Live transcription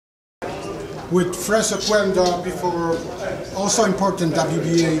with Oquendo before also important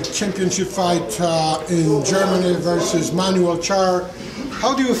WBA championship fight in Germany versus Manuel Charr.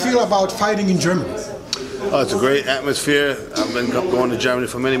 How do you feel about fighting in Germany? Oh, it's a great atmosphere. I've been going to Germany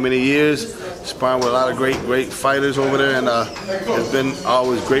for many, many years, sparring with a lot of great fighters over there, and it's been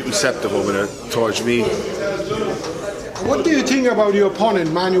always great receptive over there towards me. What do you think about your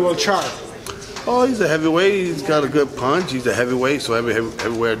opponent, Manuel Charr? Oh, he's a heavyweight. He's got a good punch. He's a heavyweight, so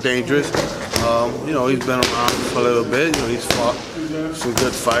heavyweight dangerous. You know, he's been around for a little bit. You know, he's fought some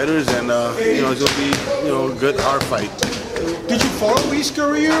good fighters, and you know, it's gonna be a good hard fight. Did you follow his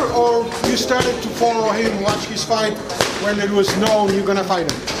career, or you started to follow him, watch his fight when it was known you're gonna fight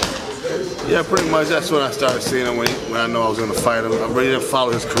him? Yeah, pretty much. That's when I started seeing him when I know I was gonna fight him. I really didn't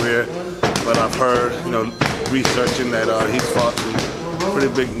follow his career, but I've heard, you know, researching that he's fought some pretty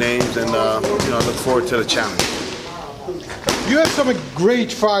big names, and you know, I look forward to the challenge. You have some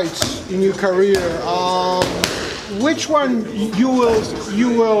great fights in your career. Which one you will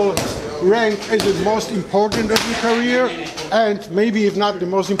rank as the most important of your career, and maybe if not the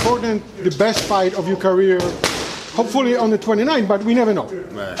most important, the best fight of your career? Hopefully on the 29th, but we never know.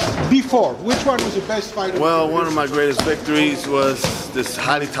 Right. Before, which one was the best fight? Well, one of my greatest victories was this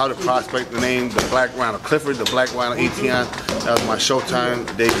highly touted prospect named the Black Rhino Clifford, the Black Rhino Etienne. That was my Showtime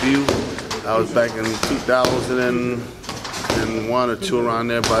debut. I was back in 2001 or 2 around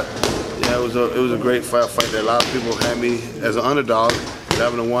there, but yeah, it was a great fight that a lot of people had me as an underdog,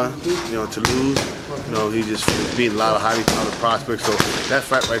 11-1, you know, to lose. You know, he just beat a lot of highly touted prospects. So that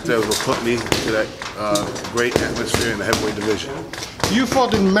fight right there was what put me to that great atmosphere in the heavyweight division. You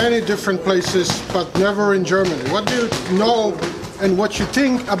fought in many different places, but never in Germany. What do you know and what you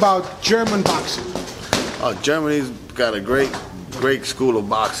think about German boxing? Germany's got a great school of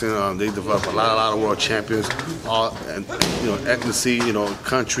boxing. They develop a lot of world champions, and you know, ethnicity, you know,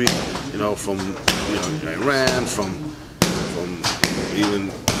 country, you know, from Iran, from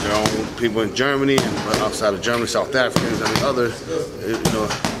even their own people in Germany and outside of Germany, South Africans, I mean other, you know,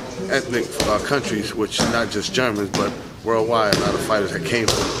 ethnic countries, which not just Germans, but worldwide. A lot of fighters that came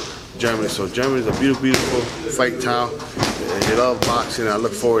from Germany. So Germany is a beautiful fight town. They love boxing, and I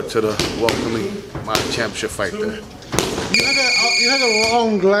look forward to the welcoming my championship fight there. You had a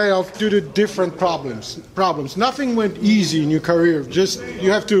long layoff due to different problems. Nothing went easy in your career. Just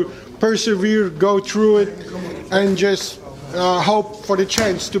you have to persevere, go through it, and just hope for the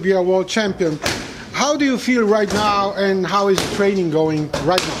chance to be a world champion. How do you feel right now, and how is training going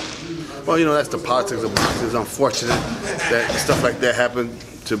right now? Well, you know, that's the politics of boxing. It's unfortunate that stuff like that happened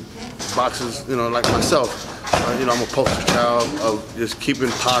to boxers, you know, like myself. You know, I'm a poster child of just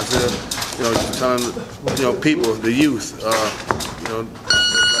keeping positive, you know, just telling, you know, people, the youth, you know, the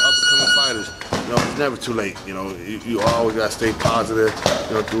up-and-coming fighters, you know, it's never too late. You know, you always got to stay positive,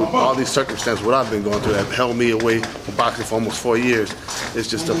 you know, through all these circumstances, what I've been going through that held me away from boxing for almost 4 years. It's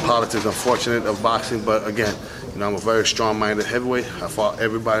just the politics, unfortunate, of boxing, but again, you know, I'm a very strong-minded heavyweight. I fought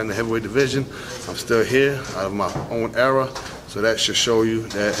everybody in the heavyweight division. I'm still here out of my own era, so that should show you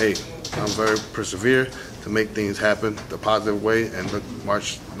that, hey, I'm very persevere to make things happen the positive way. And look,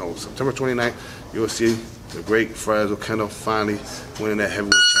 September 29th, you will see the great Oquendo finally winning that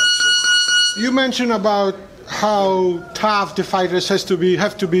heavyweight championship. You mentioned about how tough the fighters have to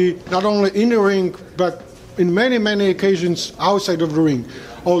be not only in the ring, but in many occasions outside of the ring.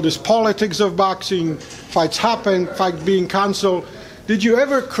 All this politics of boxing, fights happen, fight being canceled. Did you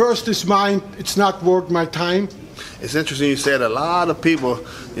ever cross this mind, it's not worth my time? It's interesting you said a lot of people,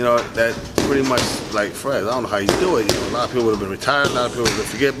 you know, that pretty much like, Fred, I don't know how you do it. You know, a lot of people would have been retired, a lot of people would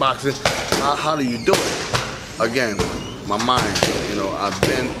forget boxing. How do you do it? Again, my mind, you know, I've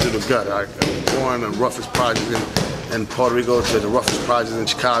been through the gut. I was born in the roughest projects in Puerto Rico to the roughest projects in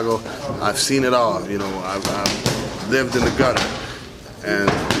Chicago. I've seen it all, you know, I've lived in the gutter.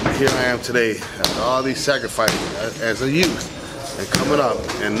 And here I am today, after all these sacrifices as a youth. And coming up,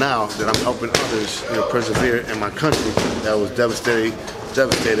 and now that I'm helping others, you know, persevere in my country that was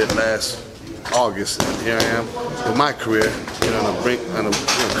devastated last August, and here I am with my career, you know, on the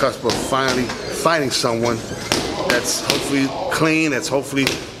cusp of finally fighting someone that's hopefully clean, that's hopefully,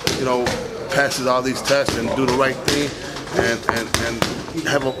 you know, passes all these tests and do the right thing, and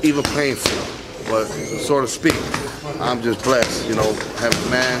have an even playing field. But so to speak, I'm just blessed, you know, having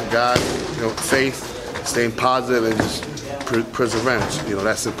man, God, you know, faith, staying positive, and just perseverance, you know,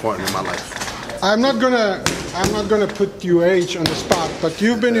 that's important in my life. I'm not gonna put your age on the spot, but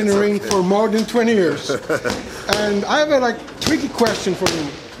you've been in the ring for more than 20 years. And I have a tricky question for you.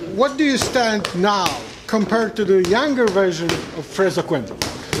 What do you stand now compared to the younger version of Oquendo?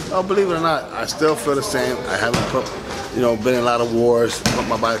 Oh, believe it or not, I still feel the same. I haven't put you know, been in a lot of wars, put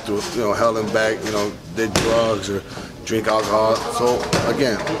my body through, you know, hell and back, you know, did drugs or drink alcohol. So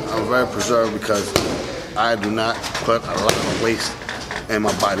again, I'm very preserved because I do not put a lot of waste in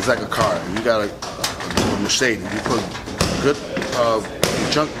my body. It's like a car. You got a Mercedes. You put good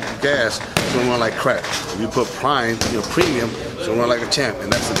junk gas, it's gonna run like crap. If you put prime, you know, premium, it's gonna run like a champ.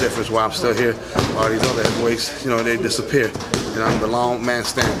 And that's the difference why I'm still here. All these other heavyweights, you know, they disappear. And I'm the long man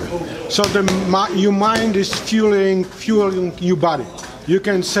standing. So your mind is fueling your body. You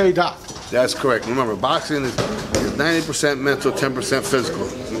can say that. That's correct. Remember, boxing is 90% mental, 10% physical.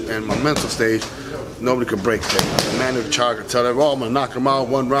 And my mental stage, nobody could break that. Manuel Charr could tell everyone, oh, I'm gonna knock him out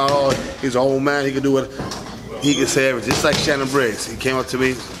one round. Oh, he's an old man, he can do it. He can say everything. Just like Shannon Briggs. He came up to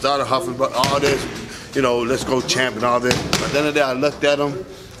me, started huffing about all this, you know, let's go champ and all this. But at the end of the day, I looked at him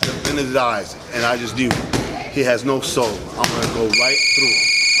in his eyes, and I just knew he has no soul. I'm gonna go right through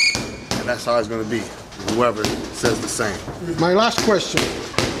him. And that's how it's gonna be. Whoever says the same. My last question.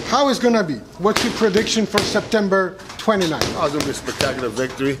 How is gonna be? What's your prediction for September 29th? Oh, it's gonna be a spectacular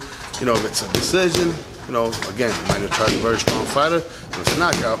victory. You know, if it's a decision, you know, again, Manuel Charr is a very strong fighter. If it's a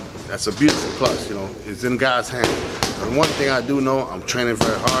knockout, that's a beautiful plus, you know. It's in God's hand. And one thing I do know, I'm training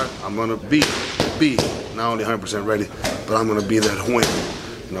very hard. I'm gonna be not only 100% ready, but I'm gonna be there to win.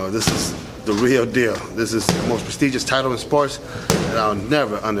 You know, this is the real deal. This is the most prestigious title in sports, and I'll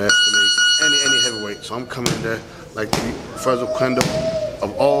never underestimate any heavyweight. So I'm coming in there like the first Oquendo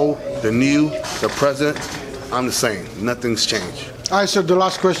of old, the new, the present. I'm the same. Nothing's changed. I said the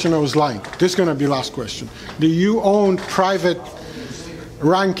last question, I was lying. This is gonna be last question. Do you own private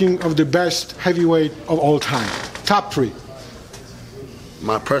ranking of the best heavyweight of all time? Top 3.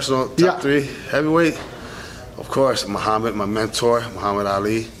 My personal top 3 heavyweight, of course, Muhammad, my mentor, Muhammad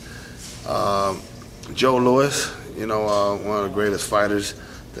Ali. Joe Louis, you know, one of the greatest fighters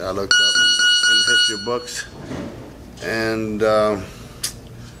that I looked up in the history of books. And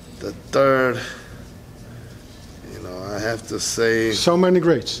the third, you know, I have to say... So many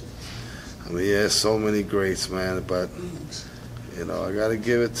greats. I mean, yeah, so many greats, man, but, you know, I got to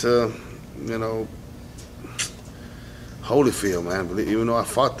give it to, you know, Holyfield, man. But even though I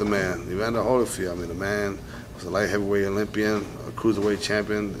fought the man, Evander Holyfield, I mean, the man was a light heavyweight Olympian, a cruiserweight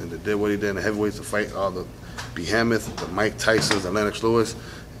champion, and did what he did in the heavyweights to fight all the behemoth, the Mike Tysons, the Lennox Lewis,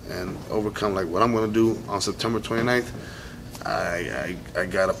 and overcome like what I'm going to do on September 29th. I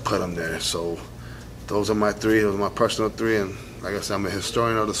got to put him there. So those are my 3. Those are my personal 3. And like I said, I'm a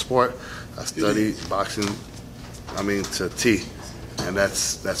historian of the sport. I study boxing, I mean, to T. And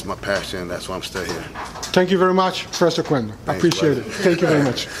that's my passion. That's why I'm still here. Thank you very much, Professor Oquendo. I appreciate it. Thank you very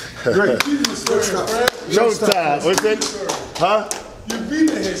much. Great. No time. What's it? Huh? You beat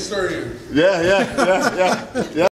the historian. Yeah.